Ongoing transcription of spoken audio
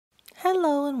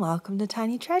Hello and welcome to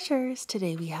Tiny Treasures.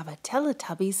 Today we have a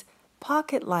Teletubbies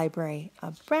Pocket Library,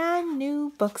 a brand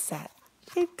new book set.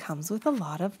 It comes with a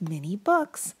lot of mini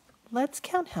books. Let's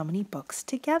count how many books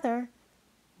together.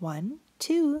 1,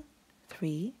 2,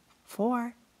 3,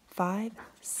 4, 5,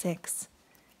 6.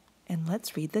 And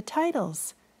let's read the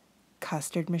titles.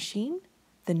 Custard Machine,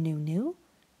 The New,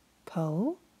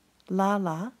 Po,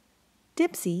 Lala,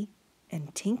 Dipsy,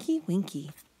 and Tinky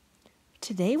Winky.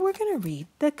 Today we're going to read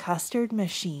The Custard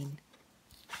Machine.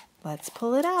 Let's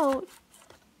pull it out.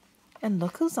 And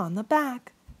look who's on the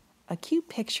back. A cute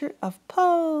picture of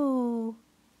Po.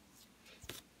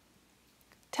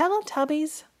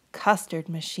 Teletubbies Custard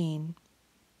Machine.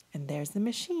 And there's the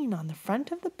machine on the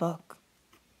front of the book.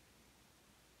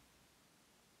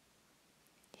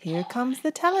 Here comes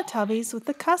the Teletubbies with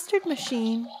the custard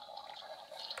machine.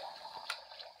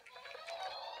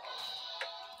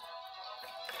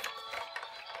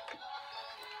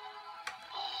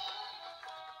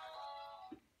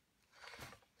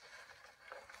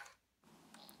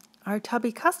 Our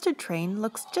Tubby Custard Train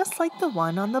looks just like the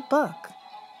one on the book.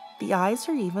 The eyes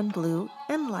are even blue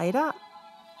and light up.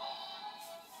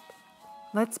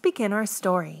 Let's begin our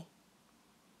story.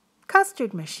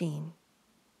 Custard Machine.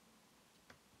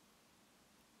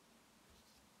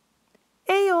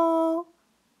 Ayo!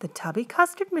 The Tubby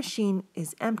Custard Machine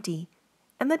is empty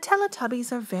and the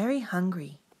Teletubbies are very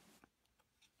hungry.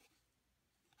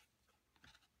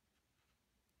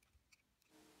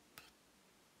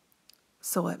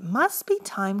 So it must be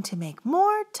time to make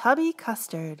more Tubby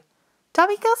Custard.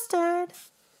 Tubby Custard!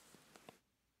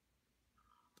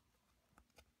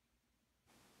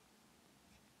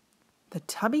 The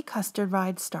Tubby Custard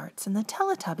ride starts and the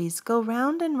Teletubbies go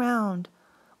round and round.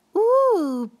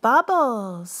 Ooh,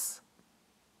 bubbles!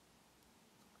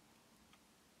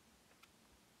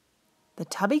 The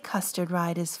Tubby Custard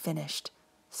ride is finished.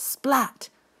 Splat!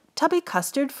 Tubby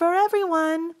Custard for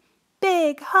everyone!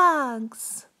 Big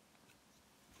hugs!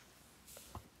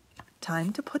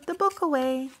 Time to put the book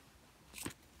away.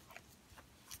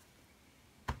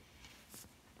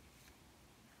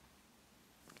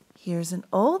 Here's an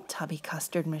old Tubby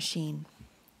Custard machine.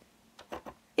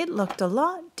 It looked a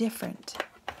lot different.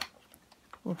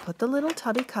 We'll put the little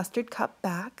Tubby Custard cup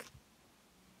back.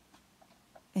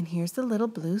 And here's the little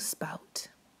blue spout.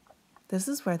 This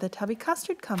is where the Tubby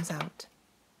Custard comes out.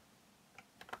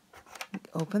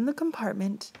 Open the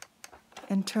compartment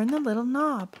and turn the little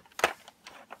knob.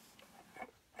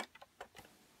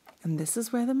 And this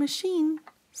is where the machine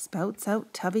spouts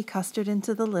out Tubby Custard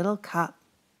into the little cup.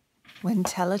 When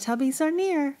Teletubbies are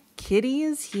near, Kitty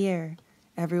is here.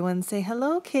 Everyone say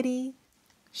hello, Kitty.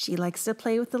 She likes to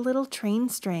play with the little train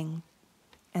string.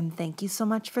 And thank you so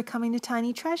much for coming to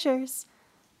Tiny Treasures.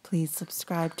 Please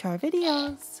subscribe to our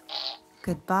videos.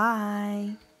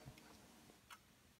 Goodbye.